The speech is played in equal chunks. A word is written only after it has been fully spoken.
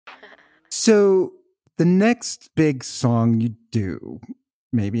So the next big song you do,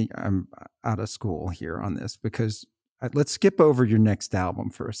 maybe I'm out of school here on this because let's skip over your next album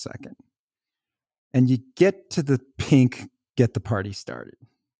for a second. And you get to the Pink Get the Party Started.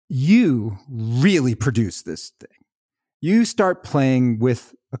 You really produce this thing. You start playing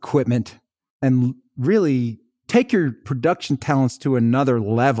with equipment and really take your production talents to another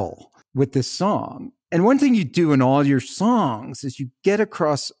level with this song. And one thing you do in all your songs is you get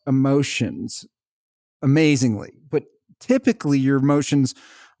across emotions amazingly, but typically your emotions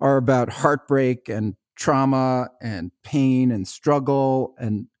are about heartbreak and trauma and pain and struggle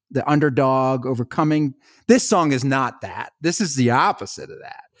and the underdog overcoming. This song is not that. This is the opposite of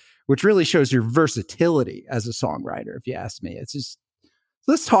that, which really shows your versatility as a songwriter, if you ask me. It's just,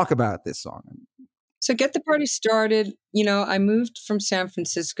 let's talk about this song. So Get the Party Started, I moved from San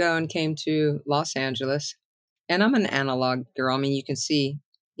Francisco and came to Los Angeles. And I'm an analog girl. I mean, you can see,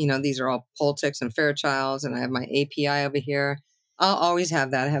 these are all Pultics and Fairchilds, and I have my API over here. I'll always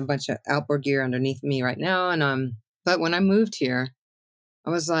have that. I have a bunch of outboard gear underneath me right now. And but when I moved here, I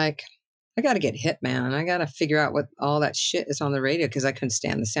was like, I got to get hip, man. I got to figure out what all that shit is on the radio because I couldn't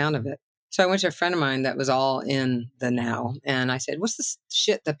stand the sound of it. So I went to a friend of mine that was all in the now. And I said, what's the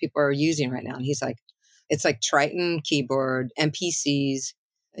shit that people are using right now? And he's like, it's like Triton keyboard, MPCs,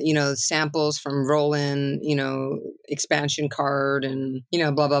 samples from Roland, expansion card and,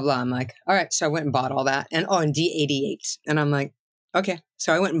 blah, blah, blah. I'm like, all right. So I went and bought all that. And D88. And I'm like, okay.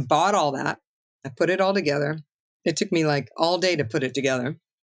 So I went and bought all that. I put it all together. It took me like all day to put it together.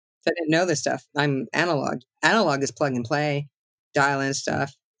 So I didn't know this stuff. I'm analog. Analog is plug and play, dial in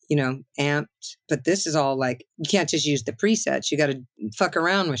stuff, amped. But this is all like, you can't just use the presets. You got to fuck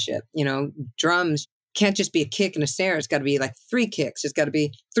around with shit, drums. Can't just be a kick and a snare. It's got to be like 3 kicks. It's got to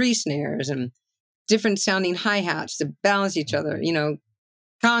be 3 snares and different sounding hi-hats to balance each other,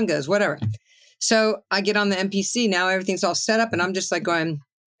 congas, whatever. So I get on the MPC. Now everything's all set up and I'm just like going,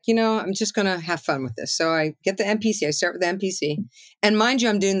 I'm just going to have fun with this. So I get the MPC. I start with the MPC. And mind you,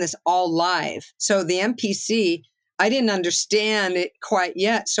 I'm doing this all live. So the MPC, I didn't understand it quite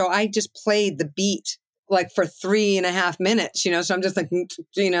yet. So I just played the beat like for 3.5 minutes, so I'm just like,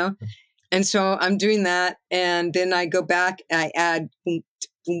 And so I'm doing that. And then I go back and I add boom,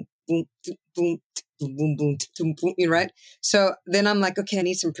 boom, boom, boom, boom, boom, boom, boom, right? So then I'm like, okay, I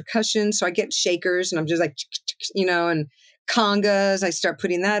need some percussion. So I get shakers and I'm just like, and congas. I start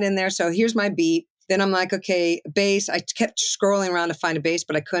putting that in there. So here's my beat. Then I'm like, okay, bass. I kept scrolling around to find a bass,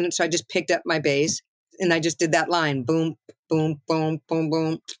 but I couldn't. So I just picked up my bass and I just did that line. Boom, boom, boom, boom,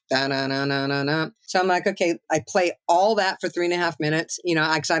 boom. Da, na, na, na, na, na. So I'm like, okay, I play all that for 3.5 minutes,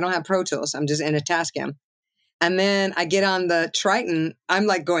 because I don't have Pro Tools. I'm just in a Tascam. And then I get on the Triton. I'm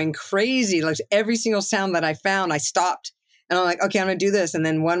like going crazy. Like every single sound that I found, I stopped. And I'm like, okay, I'm going to do this. And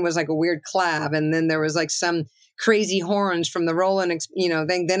then one was like a weird clav. And then there was like some crazy horns from the Roland,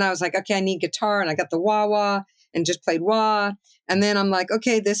 thing. Then I was like, okay, I need guitar. And I got the wah-wah and just played wah. And then I'm like,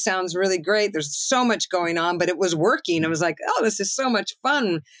 okay, this sounds really great. There's so much going on, but it was working. I was like, oh, this is so much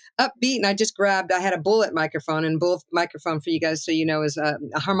fun, upbeat. And I had a Bullet microphone, and Bullet microphone for you guys, so is a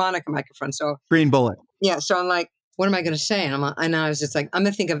harmonica microphone. So Green Bullet. Yeah. So I'm like, what am I going to say? And I was just like, I'm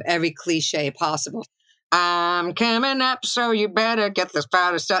going to think of every cliche possible. I'm coming up, so you better get this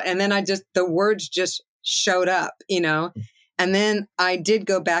powder stuff. And then the words just showed up, And then I did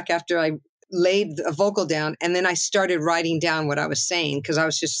go back after I laid a vocal down, and then I started writing down what I was saying because I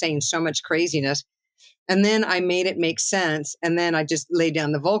was just saying so much craziness. And then I made it make sense. And then I just laid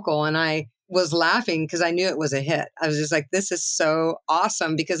down the vocal and I was laughing because I knew it was a hit. I was just like, this is so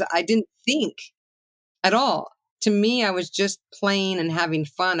awesome because I didn't think at all. To me, I was just playing and having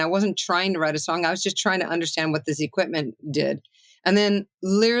fun. I wasn't trying to write a song. I was just trying to understand what this equipment did. And then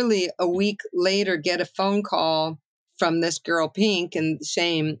literally a week later, get a phone call from this girl Pink and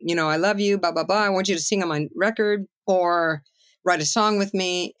saying, I love you, blah, blah, blah. I want you to sing on my record or write a song with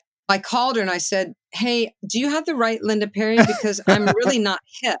me. I called her and I said, hey, do you have the right Linda Perry? Because I'm really not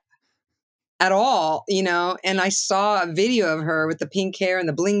hip at all, and I saw a video of her with the pink hair and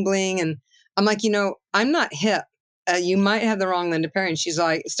the bling bling. And I'm like, I'm not hip. You might have the wrong Linda Perry. And she's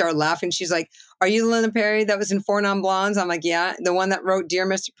like, started laughing. She's like, are you the Linda Perry that was in Four Non Blondes? I'm like, yeah. The one that wrote Dear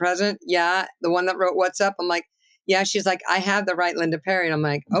Mr. President? Yeah. The one that wrote What's Up? I'm like, yeah. She's like, I have the right Linda Perry. And I'm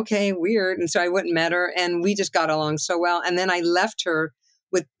like, okay, weird. And so I went and met her and we just got along so well. And then I left her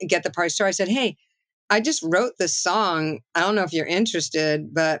with Get the Party Started. I said, hey, I just wrote this song. I don't know if you're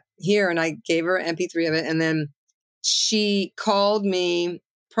interested, but here. And I gave her an MP3 of it. And then she called me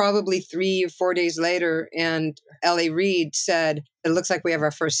probably 3 or 4 days later, and L.A. Reid said, it looks like we have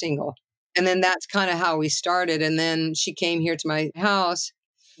our first single. And then that's kind of how we started. And then she came here to my house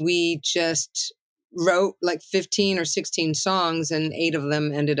We just wrote like 15 or 16 songs, and 8 of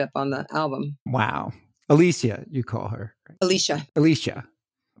them ended up on the album. Wow. Alicia, you call her. Right? Alicia. Alicia.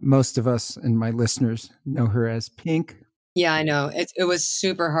 Most of us and my listeners know her as Pink. Yeah, I know. It was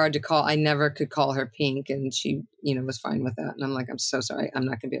super hard to call. I never could call her Pink, and she, was fine with that. And I'm like, I'm so sorry. I'm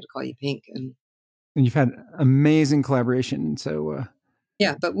not going to be able to call you Pink. And you've had amazing collaboration. So,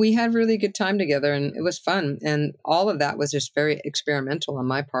 yeah, but we had really good time together, and it was fun. And all of that was just very experimental on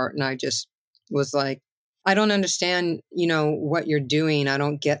my part. And I just was like, I don't understand, what you're doing. I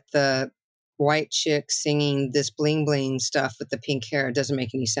don't get the white chick singing this bling bling stuff with the pink hair. It doesn't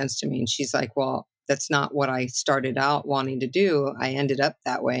make any sense to me. And she's like, well, that's not what I started out wanting to do. I ended up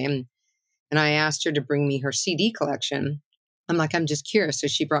that way. And I asked her to bring me her CD collection. I'm like, I'm just curious. So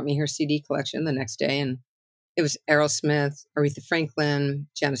she brought me her CD collection the next day, and it was Aerosmith, Aretha Franklin,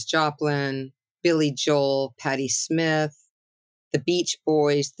 Janis Joplin, Billy Joel, Patti Smith, the Beach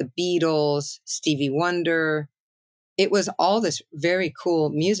Boys, the Beatles, Stevie Wonder. It was all this very cool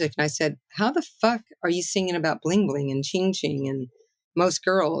music. And I said, how the fuck are you singing about bling bling and ching ching and most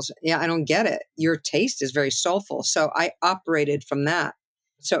girls? Yeah, I don't get it. Your taste is very soulful. So I operated from that.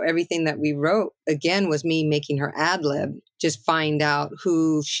 So everything that we wrote, again, was me making her ad lib, just find out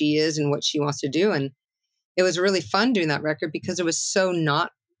who she is and what she wants to do. And it was really fun doing that record because it was so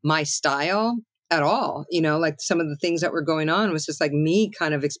not my style at all. Like some of the things that were going on was just like me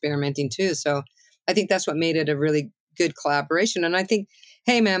kind of experimenting too. So I think that's what made it a really good collaboration. And I think,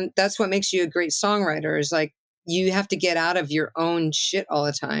 hey man, that's what makes you a great songwriter, is like, you have to get out of your own shit all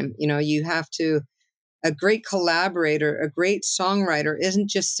the time. You have to, a great collaborator, a great songwriter isn't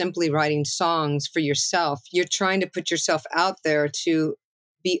just simply writing songs for yourself. You're trying to put yourself out there to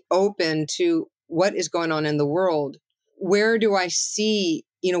be open to what is going on in the world. Where do I see,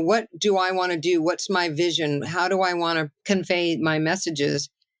 what do I want to do? What's my vision? How do I want to convey my messages?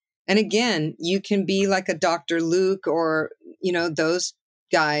 And again, you can be like a Dr. Luke or, those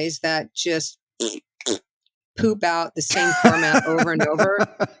guys that just poop out the same format over and over,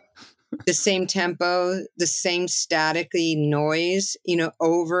 the same tempo, the same staticky noise,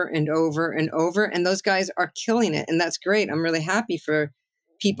 over and over and over. And those guys are killing it. And that's great. I'm really happy for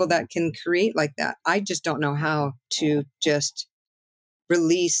people that can create like that. I just don't know how to just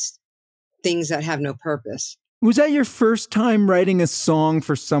release things that have no purpose. Was that your first time writing a song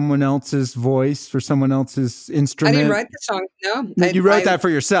for someone else's voice, for someone else's instrument? I didn't write the song. No. You wrote that for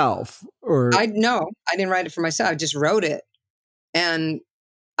yourself? I didn't write it for myself. I just wrote it. And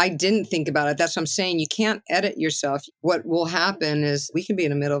I didn't think about it. That's what I'm saying. You can't edit yourself. What will happen is we can be in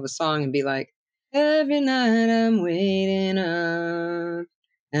the middle of a song and be like, every night I'm waiting up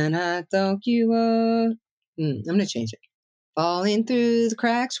and I thought you were. I'm going to change it. Falling through the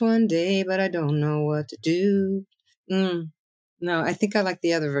cracks one day, but I don't know what to do. No, I think I like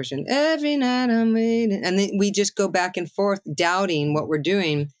the other version. Every night I'm waiting. And then we just go back and forth doubting what we're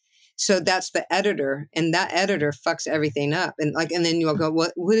doing. So that's the editor, and that editor fucks everything up. And then you'll go,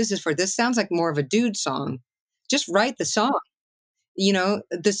 what is this for? This sounds like more of a dude song. Just write the song.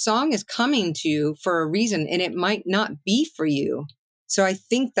 The song is coming to you for a reason, and it might not be for you. So I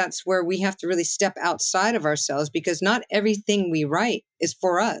think that's where we have to really step outside of ourselves, because not everything we write is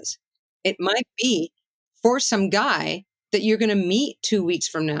for us. It might be for some guy that you're going to meet 2 weeks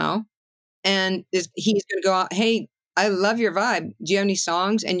from now. And he's going to go out, hey, I love your vibe. Do you have any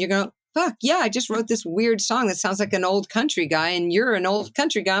songs? And you're going, fuck, yeah, I just wrote this weird song that sounds like an old country guy, and you're an old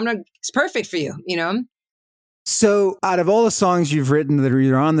country guy. It's perfect for you, So out of all the songs you've written that are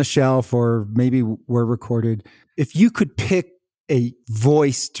either on the shelf or maybe were recorded, if you could pick a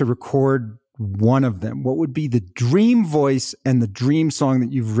voice to record one of them, what would be the dream voice and the dream song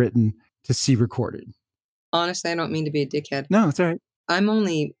that you've written to see recorded? Honestly, I don't mean to be a dickhead. No, it's all right. I'm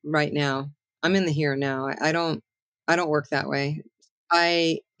only right now. I'm in the here and now. I don't work that way.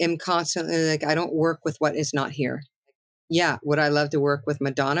 I am constantly like, I don't work with what is not here. Yeah, would I love to work with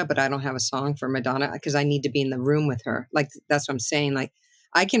Madonna, but I don't have a song for Madonna because I need to be in the room with her. Like, that's what I'm saying. Like,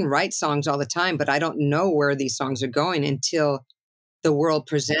 I can write songs all the time, but I don't know where these songs are going until the world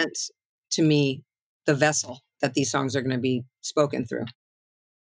presents to me the vessel that these songs are going to be spoken through.